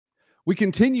We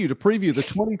continue to preview the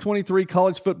 2023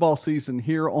 college football season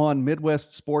here on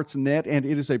Midwest Sports Net, and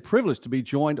it is a privilege to be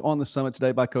joined on the summit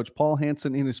today by Coach Paul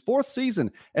Hansen in his fourth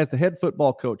season as the head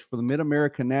football coach for the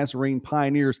MidAmerica Nazarene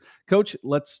Pioneers. Coach,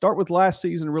 let's start with last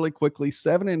season really quickly.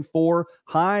 7-4,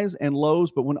 highs and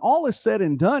lows, but when all is said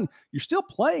and done, you're still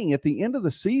playing at the end of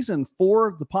the season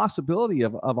for the possibility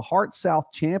of a Heart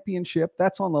South championship.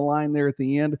 That's on the line there at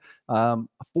the end. A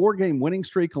 4-game winning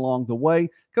streak along the way.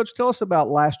 Coach, tell us about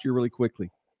last year really quickly.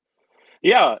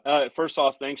 Yeah. First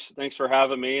off, thanks for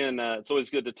having me. And it's always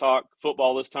good to talk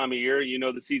football this time of year. You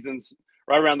know, the season's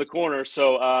right around the corner.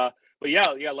 So, but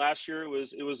yeah, last year it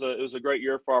was a great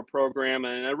year for our program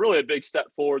and really a big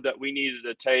step forward that we needed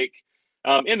to take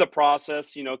in the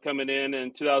process. You know, coming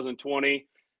in 2020,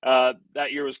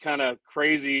 that year was kind of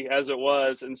crazy as it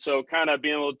was, and so kind of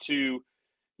being able to,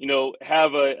 you know,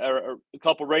 have a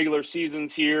couple regular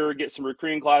seasons here, get some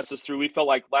recruiting classes through. We felt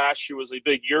like last year was a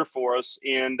big year for us,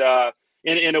 and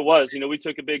it was. You know, we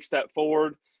took a big step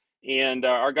forward, and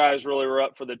our guys really were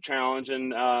up for the challenge.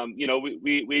 And you know,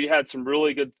 we had some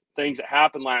really good things that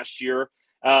happened last year.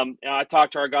 And I talk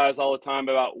to our guys all the time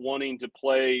about wanting to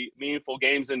play meaningful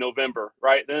games in November,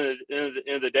 right? Then at the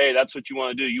end of the day, that's what you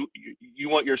want to do. You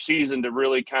want your season to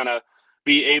really kind of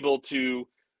be able to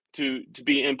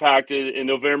be impacted in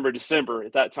November, December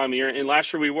at that time of year. And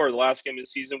last year we were. The last game of the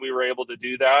season, we were able to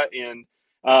do that. And,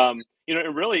 you know,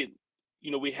 and really,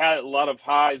 you know, we had a lot of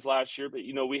highs last year, but,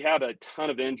 you know, we had a ton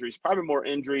of injuries, probably more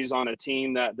injuries on a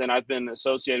team than I've been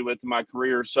associated with in my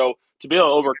career. So to be able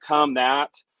to overcome that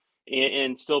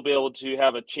and still be able to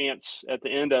have a chance at the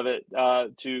end of it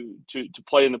to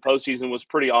play in the postseason was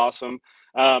pretty awesome.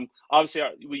 Obviously,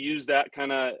 we used that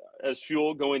kind of as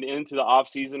fuel going into the off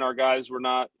season. Our guys were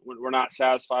not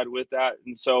satisfied with that,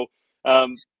 and so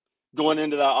going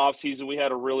into that off season, we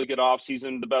had a really good off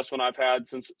season, the best one I've had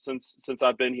since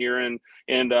I've been here, and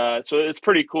so it's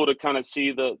pretty cool to kind of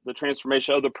see the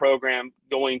transformation of the program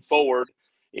going forward,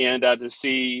 and to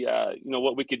see you know,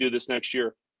 what we could do this next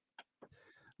year.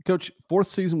 Coach, fourth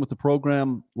season with the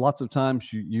program, lots of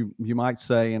times you might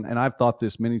say, and I've thought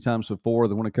this many times before,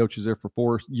 that when a coach is there for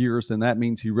 4 years, then that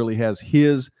means he really has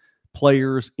his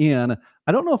players in.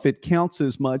 I don't know if it counts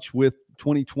as much with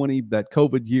 2020, that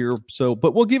COVID year. So,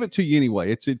 but we'll give it to you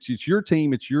anyway. It's your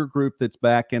team, it's your group that's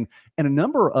back, and a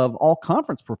number of all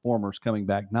conference performers coming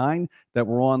back. 9 that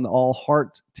were on the all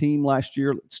Heart team last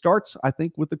year. It starts, I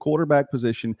think, with the quarterback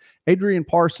position. Adrian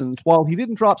Parsons, while he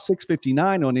didn't drop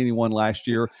 659 on anyone last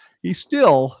year, he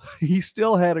still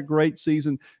had a great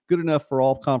season, good enough for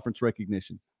all conference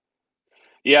recognition.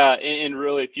 Yeah, and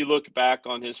really, if you look back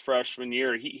on his freshman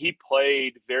year, he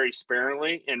played very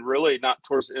sparingly and really not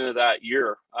towards the end of that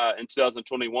year in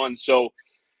 2021. So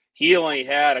he only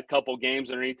had a couple games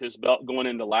underneath his belt going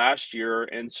into last year.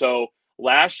 And so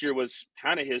last year was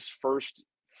kind of his first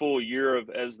full year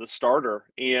as the starter.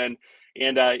 And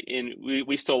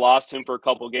we still lost him for a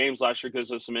couple games last year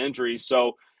because of some injuries.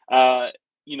 So,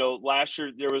 you know, last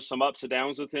year there was some ups and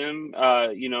downs with him,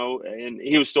 you know, and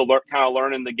he was still kind of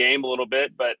learning the game a little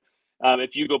bit. But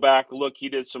if you go back, look, he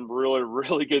did some really,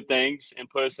 really good things and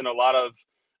put us in a lot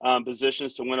of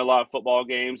positions to win a lot of football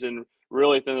games. And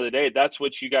really, at the end of the day, that's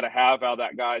what you got to have out of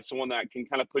that guy, someone that can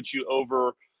kind of put you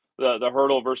over the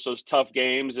hurdle versus those tough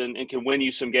games and can win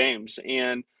you some games.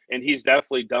 And he's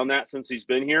definitely done that since he's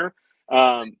been here.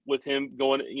 With him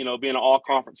going, you know, being an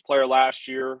all-conference player last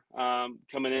year,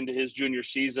 coming into his junior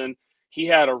season, he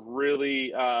had a really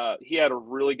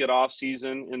good off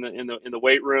season in the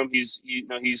weight room. He's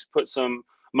put some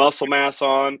muscle mass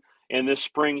on, and this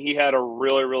spring he had a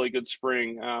really, really good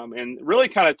spring, and really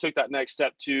kind of took that next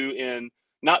step too, in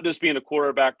not just being a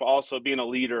quarterback but also being a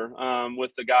leader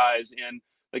with the guys, and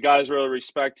the guys really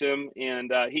respect him,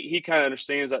 and he kind of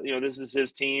understands that, you know, this is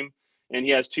his team. And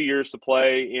he has 2 years to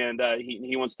play, and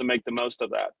he wants to make the most of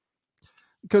that.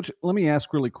 Coach, let me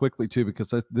ask really quickly, too,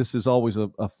 because this is always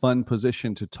a fun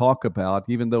position to talk about.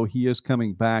 Even though he is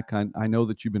coming back, I know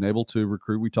that you've been able to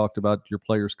recruit. We talked about your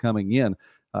players coming in.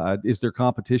 Is there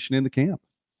competition in the camp?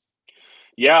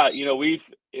 Yeah, you know,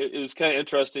 it was kind of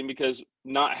interesting because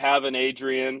not having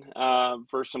Adrian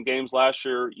for some games last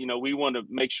year, you know, we wanted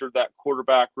to make sure that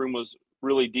quarterback room was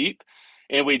really deep.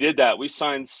 And we did that. We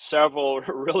signed several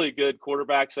really good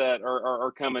quarterbacks that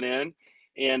are coming in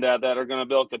and that are going to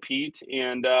be able to compete.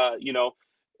 And, you know,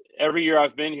 every year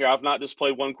I've been here, I've not just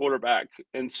played one quarterback.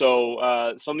 And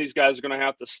so some of these guys are going to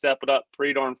have to step it up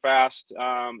pretty darn fast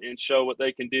and show what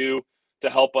they can do to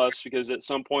help us, because at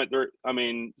some point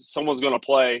someone's going to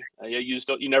play.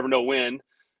 You never know when.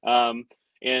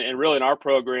 And really in our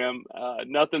program,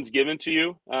 nothing's given to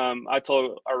you. I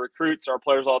told our recruits, our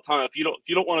players all the time, if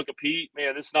you don't want to compete,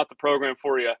 man, this is not the program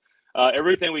for you.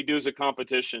 Everything we do is a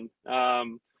competition.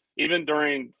 Even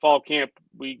during fall camp,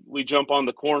 we jump on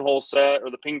the cornhole set or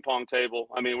the ping pong table.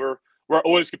 I mean, we're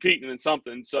always competing in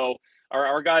something. So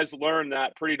our guys learn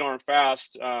that pretty darn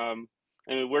fast. And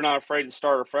we're not afraid to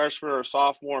start a freshman or a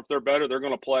sophomore. If they're better, they're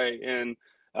going to play. And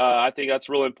I think that's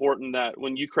really important that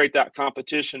when you create that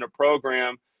competition or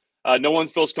program, no one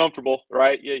feels comfortable,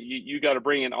 right? You got to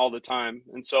bring it all the time.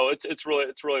 And so it's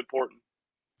really important.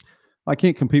 I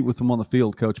can't compete with them on the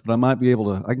field, Coach, but I might be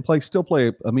able to. I can still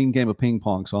play a mean game of ping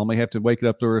pong, so I may have to wake it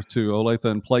up there to Olathe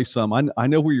and play some. I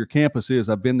know where your campus is.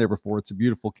 I've been there before. It's a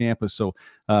beautiful campus, so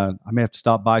I may have to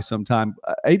stop by sometime.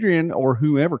 Adrian or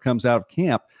whoever comes out of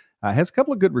camp has a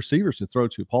couple of good receivers to throw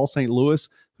to. Paul St. Louis,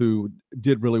 who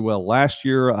did really well last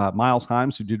year. Miles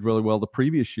Himes, who did really well the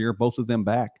previous year. Both of them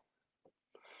back.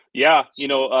 Yeah,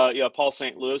 Paul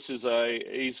St. Louis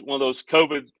he's one of those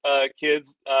COVID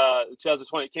kids.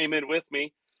 2020 came in with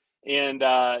me, and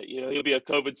he'll be a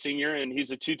COVID senior, and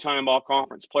he's a 2-time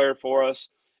All-Conference player for us.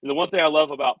 And the one thing I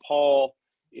love about Paul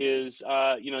is,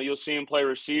 you'll see him play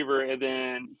receiver, and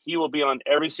then he will be on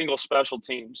every single special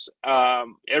team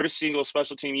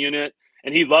unit,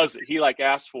 and he loves it. He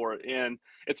asks for it, and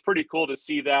it's pretty cool to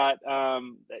see that.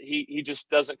 He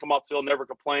just doesn't come off the field, never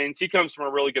complains. He comes from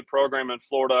a really good program in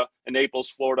Florida, in Naples,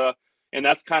 Florida, and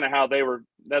that's kind of how they were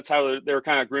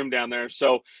kind of groomed down there.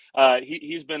 So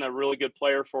he's been a really good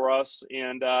player for us,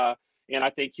 and I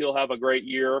think he'll have a great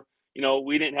year.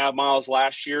 We didn't have Miles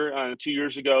last year. 2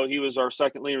 years ago, he was our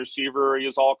second lead receiver. He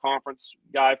was all conference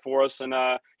guy for us, and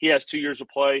he has 2 years to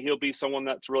play. He'll be someone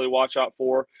that's really watch out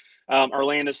for.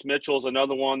 Orlandis Mitchell is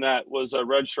another one that was a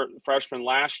redshirt freshman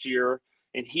last year,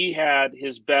 and he had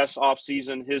his best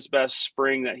offseason, his best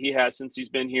spring that he has since he's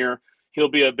been here. He'll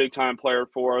be a big-time player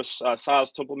for us.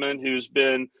 Silas Templeman, who's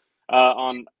been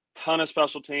on a ton of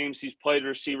special teams. He's played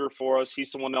receiver for us.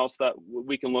 He's someone else that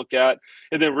we can look at.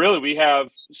 And then really we have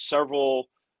several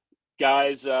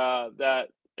guys that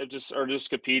are just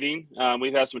competing.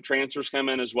 We've had some transfers come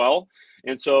in as well,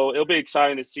 and so it'll be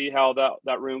exciting to see how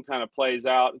that room kind of plays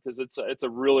out, because it's a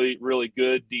really, really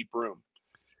good deep room.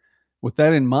 With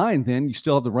that in mind, then you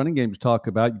still have the running game to talk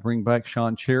about. You bring back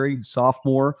Sean Cherry,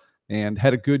 sophomore, and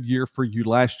had a good year for you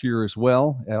last year as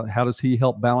well. How does he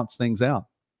help balance things out?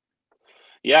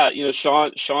 Yeah,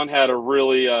 Sean had a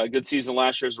really good season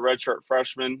last year as a redshirt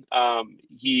freshman.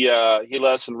 He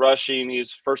led us in rushing.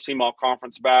 He's first team all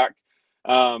conference back.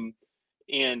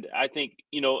 And I think,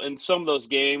 in some of those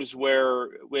games where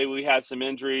we had some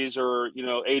injuries, or,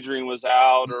 Adrian was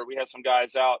out, or we had some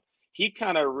guys out, we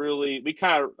kind of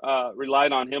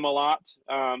relied on him a lot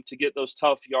to get those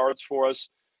tough yards for us.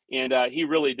 And he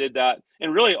really did that.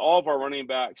 And really all of our running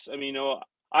backs, I mean,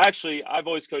 I've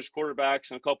always coached quarterbacks,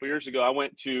 and a couple of years ago I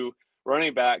went to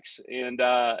running backs, and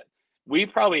we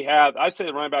probably have, I'd say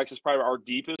the running backs is probably our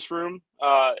deepest room,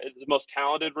 the most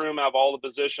talented room out of all the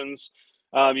positions.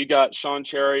 You got Sean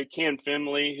Cherry, Cam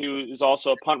Finley, who is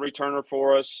also a punt returner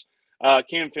for us.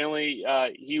 Cam Finley,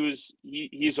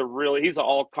 he's an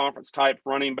all conference type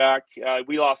running back.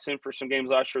 We lost him for some games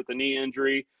last year with a knee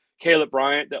injury. Caleb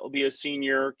Bryant, that will be a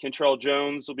senior. Kentrell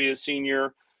Jones will be a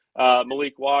senior.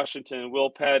 Malik Washington, Will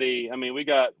Petty. I mean, we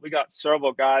got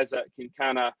several guys that can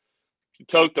kind of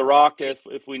tote the rock if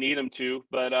we need them to.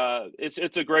 But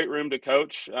it's a great room to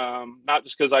coach. Not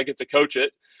just because I get to coach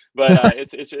it, but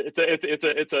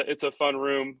it's a fun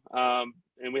room, and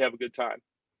we have a good time.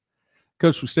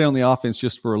 Coach, we stay on the offense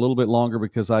just for a little bit longer,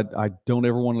 because I don't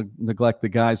ever want to neglect the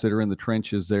guys that are in the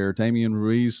trenches there. Damian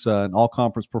Ruiz, an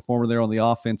all-conference performer there on the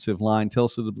offensive line. Tell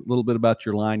us a little bit about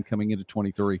your line coming into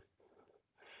 23.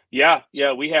 Yeah,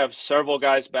 we have several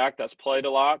guys back that's played a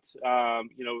lot.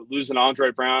 Losing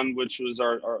Andre Brown, which was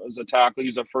as a tackle,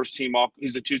 he's a first team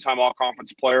he's a 2-time all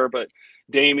conference player. But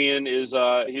Damian he's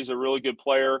a really good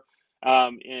player,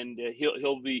 and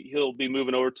he'll be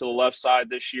moving over to the left side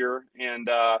this year. And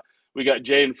we got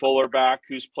Jaden Fuller back,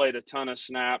 who's played a ton of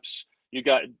snaps. You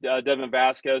got Devin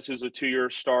Vasquez, who's a 2-year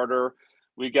starter.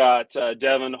 We got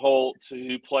Devin Holt,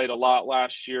 who played a lot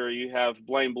last year. You have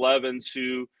Blaine Blevins,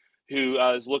 who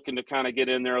is looking to kind of get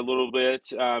in there a little bit.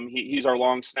 He's our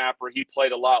long snapper. He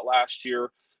played a lot last year.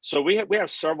 So we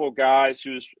have several guys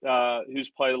who's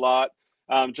played a lot.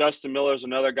 Justin Miller is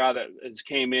another guy that has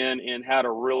came in and had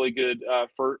a really good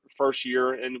first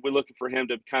year, and we're looking for him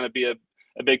to kind of be a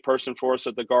big person for us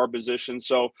at the guard position.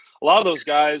 So a lot of those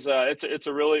guys, it's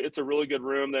a really good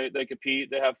room. They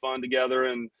compete, they have fun together,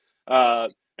 and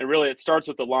And really, it starts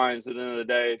with the lines. At the end of the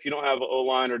day, if you don't have an O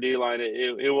line or D line,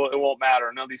 it won't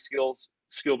matter. None of these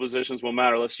skill positions will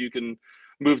matter unless you can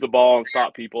move the ball and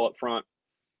stop people up front.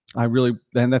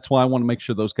 And that's why I want to make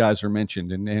sure those guys are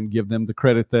mentioned and give them the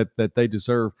credit that they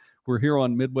deserve. We're here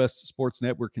on Midwest Sports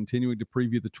Net. We're continuing to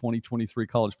preview the 2023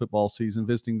 college football season,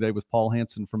 visiting today with Paul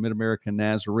Hansen from MidAmerica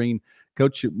Nazarene.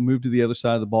 Coach, you moved to the other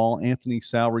side of the ball. Anthony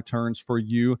Sal returns for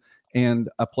you, and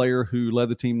a player who led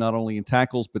the team not only in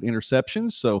tackles but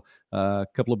interceptions. So a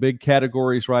couple of big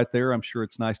categories right there. I'm sure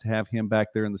it's nice to have him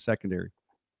back there in the secondary.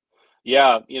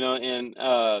 Yeah, and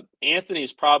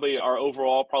Anthony's probably our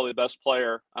overall best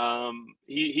player.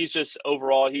 He's just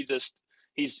overall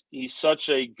he's such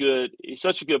a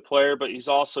good player, but he's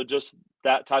also just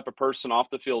that type of person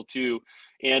off the field too.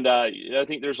 And I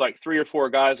think there's like 3 or 4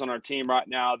 guys on our team right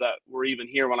now that were even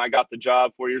here when I got the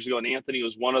job 4 years ago, and Anthony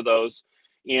was one of those.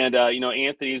 And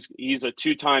he's a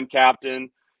 2-time captain.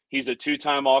 He's a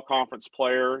 2-time all-conference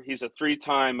player. He's a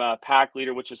 3-time pack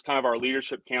leader, which is kind of our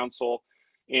leadership council.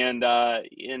 And I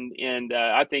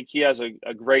think he has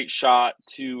a great shot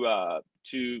to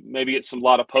maybe get a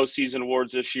lot of postseason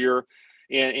awards this year.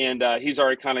 And he's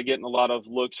already kind of getting a lot of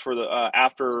looks for the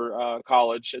after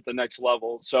college at the next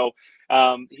level. So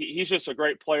he's just a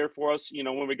great player for us.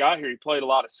 When we got here, he played a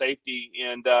lot of safety,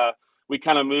 and we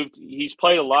kind of moved. He's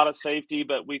played a lot of safety,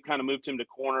 but we kind of moved him to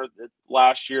corner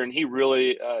last year, and he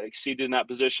really exceeded in that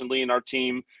position, leading our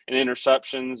team in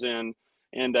interceptions and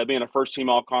being a first-team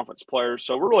all-conference player.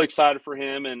 So we're really excited for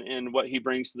him and what he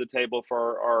brings to the table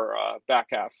for our back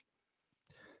half.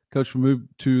 Coach, we move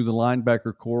to the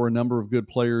linebacker core. A number of good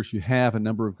players. You have a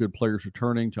number of good players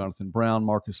returning. Jonathan Brown,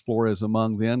 Marcus Flores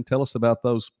among them. Tell us about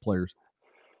those players.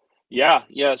 Yeah.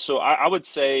 So I would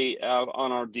say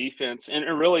on our defense, and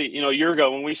really, a year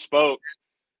ago when we spoke,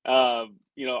 we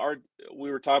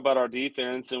were talking about our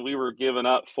defense, and we were giving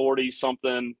up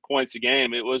 40-something points a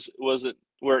game. It wasn't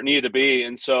where it needed to be.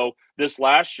 And so this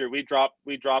last year we dropped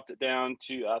it down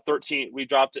to 13. We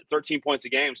dropped it 13 points a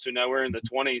game. So now we're in the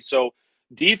 20s. So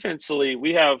defensively,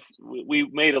 we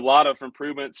made a lot of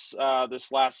improvements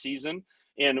this last season,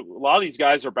 and a lot of these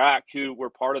guys are back who were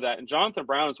part of that. And Jonathan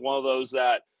Brown is one of those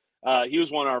that he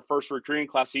was one of our first recruiting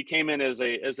class. He came in as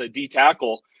a D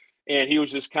tackle, and he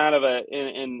was just kind of a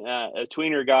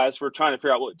tweener guy. So we're trying to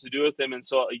figure out what to do with him. And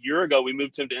so a year ago we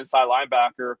moved him to inside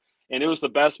linebacker, and it was the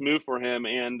best move for him.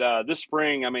 And this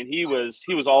spring, I mean, he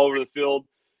was all over the field.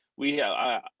 We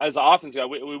as an offense guy,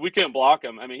 we couldn't block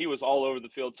him. I mean, he was all over the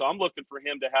field. So I'm looking for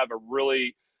him to have a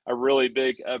really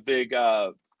big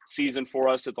season for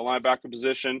us at the linebacker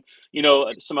position.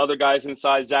 Some other guys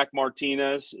inside. Zach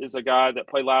Martinez is a guy that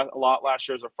played a lot last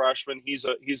year as a freshman. He's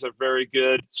a very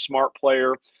good, smart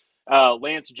player.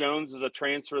 Lance Jones is a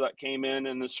transfer that came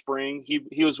in the spring.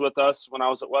 He was with us when I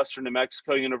was at Western New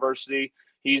Mexico University.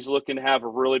 He's looking to have a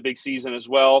really big season as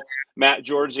well. Matt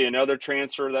Georgie, another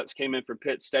transfer that's came in from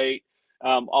Pitt State,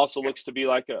 also looks to be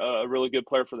like a really good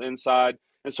player for the inside.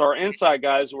 And so our inside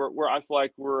guys, I feel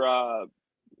like we're a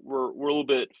little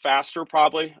bit faster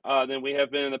probably than we have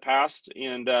been in the past,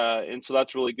 and so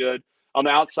that's really good. On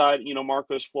the outside,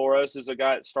 Marcos Flores is a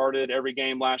guy that started every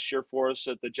game last year for us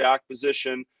at the jack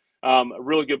position. A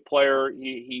really good player.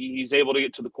 He's able to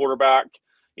get to the quarterback.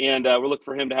 And we're looking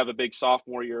for him to have a big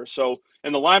sophomore year. So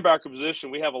in the linebacker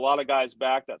position, we have a lot of guys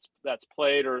back that's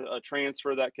played or a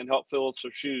transfer that can help fill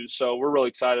some shoes. So we're really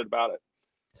excited about it.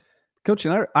 Coach,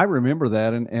 and I remember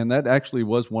that, and that actually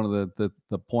was one of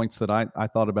the points that I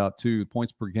thought about too.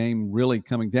 Points per game really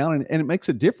coming down, and it makes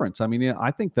a difference. I mean,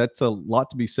 I think that's a lot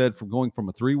to be said for going from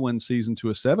a 3-win season to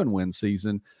a 7-win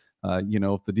season.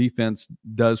 If the defense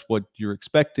does what you're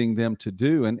expecting them to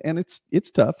do, and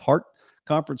it's tough.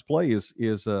 Conference play is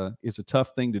a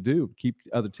tough thing to do. Keep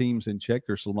other teams in check.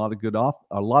 There's a lot of good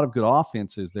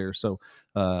offenses there. So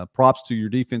props to your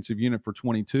defensive unit for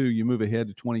 22. You move ahead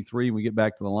to 23, and we get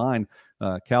back to the line.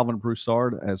 Calvin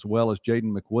Broussard as well as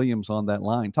Jaden McWilliams on that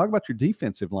line. Talk about your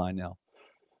defensive line now.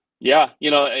 Yeah,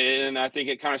 and I think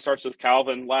it kind of starts with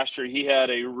Calvin. Last year, he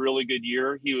had a really good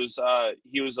year. He was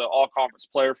an all-conference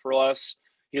player for us.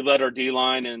 He led our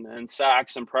D-line in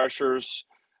sacks and pressures.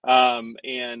 He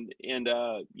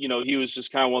was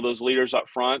just kind of one of those leaders up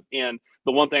front. And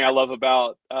the one thing I love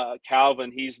about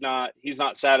Calvin, he's not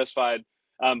satisfied.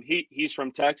 He's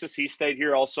from Texas. He stayed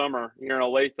here all summer here in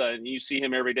Olathe, and you see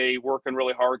him every day working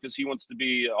really hard because he wants to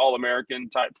be an All-American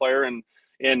type player. And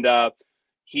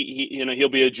he'll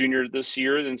be a junior this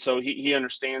year, and so he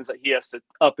understands that he has to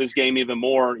up his game even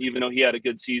more, even though he had a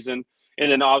good season. And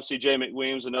then obviously Jay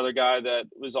McWilliams, another guy that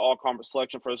was an all-conference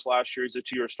selection for us last year. He's a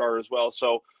 2-year starter as well.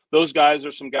 So those guys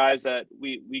are some guys that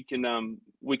we can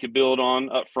build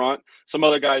on up front. Some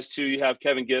other guys too. You have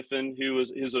Kevin Giffen,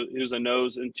 who's a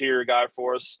nose interior guy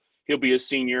for us. He'll be a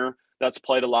senior that's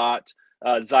played a lot.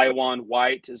 Zywan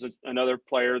White is another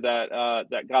player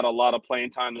that got a lot of playing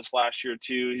time this last year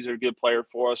too. He's a good player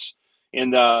for us.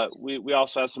 And we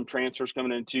also have some transfers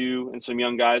coming in too, and some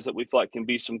young guys that we feel like can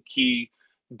be some key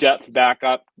depth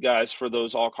backup guys for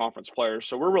those all-conference players.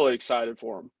 So we're really excited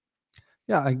for them.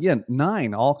 Yeah, again,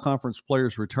 9 all-conference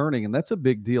players returning, and that's a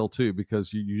big deal too,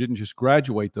 because you didn't just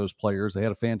graduate those players. They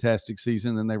had a fantastic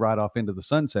season, then they ride off into the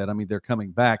sunset. I mean, they're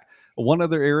coming back. One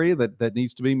other area that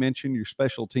needs to be mentioned, your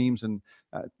special teams, and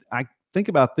I think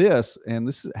about this, and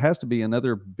this has to be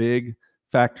another big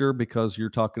factor because you're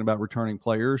talking about returning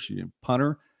players,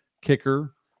 punter,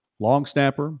 kicker, long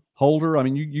snapper, holder. I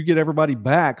mean, you get everybody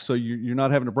back, so you're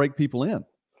not having to break people in.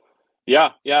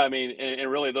 Yeah. I mean,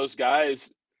 and really those guys,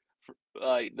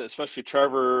 especially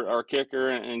Trevor, our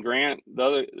kicker, and Grant,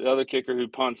 the other kicker who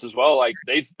punts as well. Like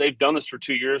they've done this for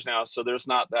 2 years now, so there's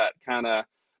not that kind of,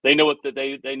 they know what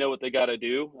they got to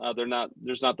do.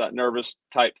 There's not that nervous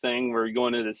type thing where you're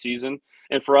going into the season.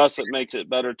 And for us, it makes it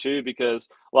better too, because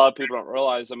a lot of people don't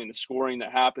realize, I mean, the scoring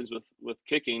that happens with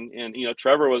kicking. And,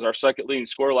 Trevor was our second leading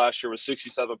scorer last year with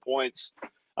 67 points.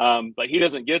 But he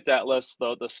doesn't get that unless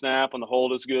the snap and the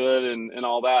hold is good and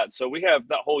all that. So we have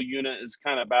that whole unit is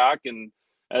kind of back, and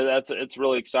it's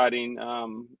really exciting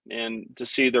and to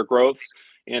see their growth.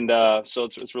 And so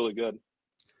it's really good.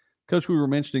 Coach, we were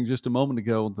mentioning just a moment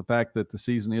ago the fact that the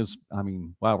season is, I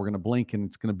mean, wow, we're going to blink and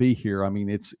it's going to be here. I mean,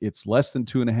 it's less than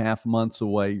 2.5 months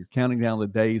away. You're counting down the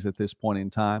days at this point in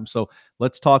time. So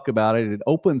let's talk about it. It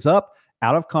opens up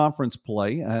out of conference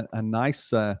play, a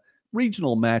nice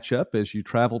regional matchup as you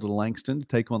travel to Langston to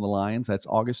take on the Lions. That's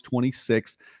August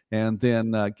 26th, and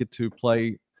then get to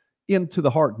play into the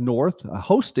Heart North,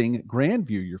 hosting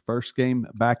Grandview, your first game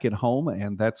back at home,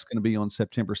 and that's going to be on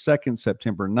September 2nd,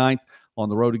 September 9th, on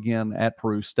the road again at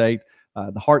Peru State.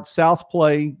 The Heart South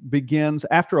play begins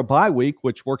after a bye week,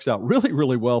 which works out really,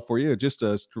 really well for you. Just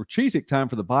a strategic time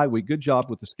for the bye week. Good job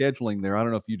with the scheduling there. I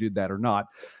don't know if you did that or not.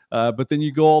 But then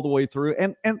you go all the way through.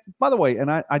 And by the way, and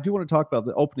I do want to talk about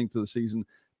the opening to the season,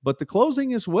 but the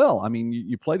closing as well. I mean,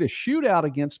 you played a shootout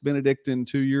against Benedictine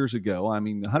 2 years ago. I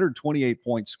mean, 128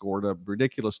 points scored, a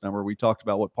ridiculous number. We talked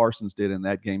about what Parsons did in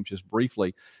that game just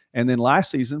briefly. And then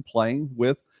last season playing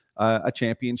with a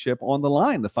championship on the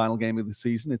line, the final game of the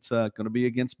season. It's going to be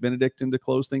against Benedictine to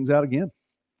close things out again.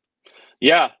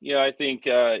 Yeah. I think,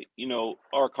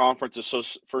 our conference is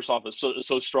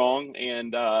so strong.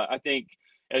 And I think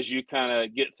as you kind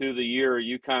of get through the year,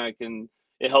 you kind of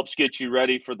it helps get you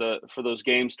ready for those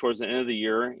games towards the end of the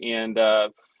year. And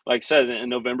like I said, in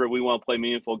November, we want to play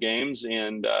meaningful games.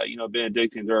 And,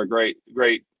 Benedictine, they're a great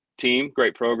team,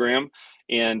 great program.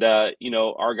 And,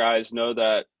 our guys know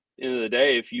that, end of the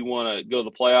day, if you want to go to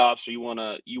the playoffs or you want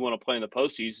to play in the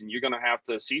postseason, you're going to have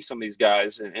to see some of these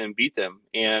guys and beat them.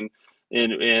 And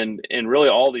really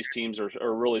all these teams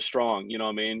are really strong. You know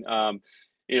what I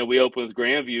mean? We opened with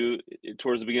Grandview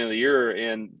towards the beginning of the year,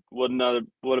 and what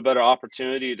a better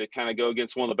opportunity to kind of go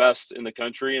against one of the best in the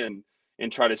country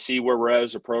and try to see where we're at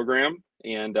as a program.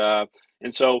 And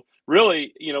so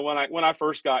really, when I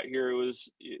first got here, it was,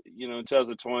 in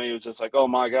 2020, it was just like, oh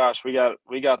my gosh, we got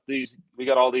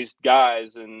all these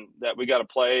guys and that we got to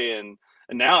play. And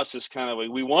now it's just kind of like,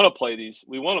 we want to play these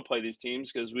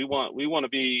teams because we want to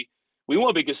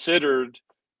be considered,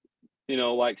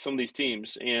 like some of these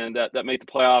teams and that make the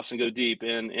playoffs and go deep.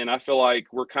 And I feel like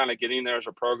we're kind of getting there as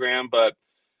a program, but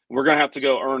we're going to have to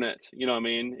go earn it. You know what I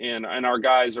mean? And our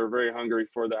guys are very hungry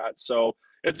for that. So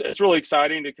it's really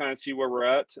exciting to kind of see where we're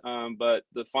at. But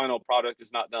the final product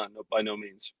is not done by no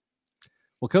means.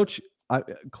 Well, Coach,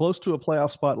 close to a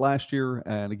playoff spot last year,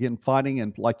 and again, fighting,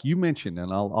 and like you mentioned,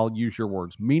 and I'll use your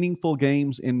words, meaningful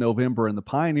games in November, and the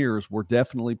Pioneers were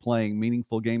definitely playing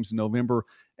meaningful games in November,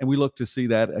 and we look to see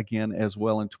that again as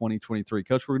well in 2023.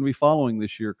 Coach, we're going to be following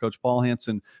this year. Coach Paul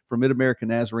Hansen from MidAmerica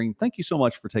Nazarene, thank you so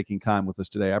much for taking time with us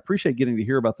today. I appreciate getting to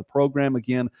hear about the program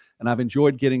again, and I've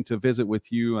enjoyed getting to visit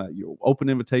with you. Your open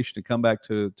invitation to come back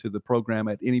to the program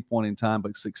at any point in time,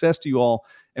 but success to you all,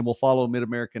 and we'll follow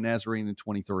MidAmerica Nazarene in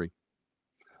 23.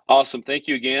 Awesome. Thank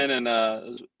you again, and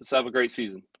let's have a great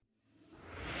season.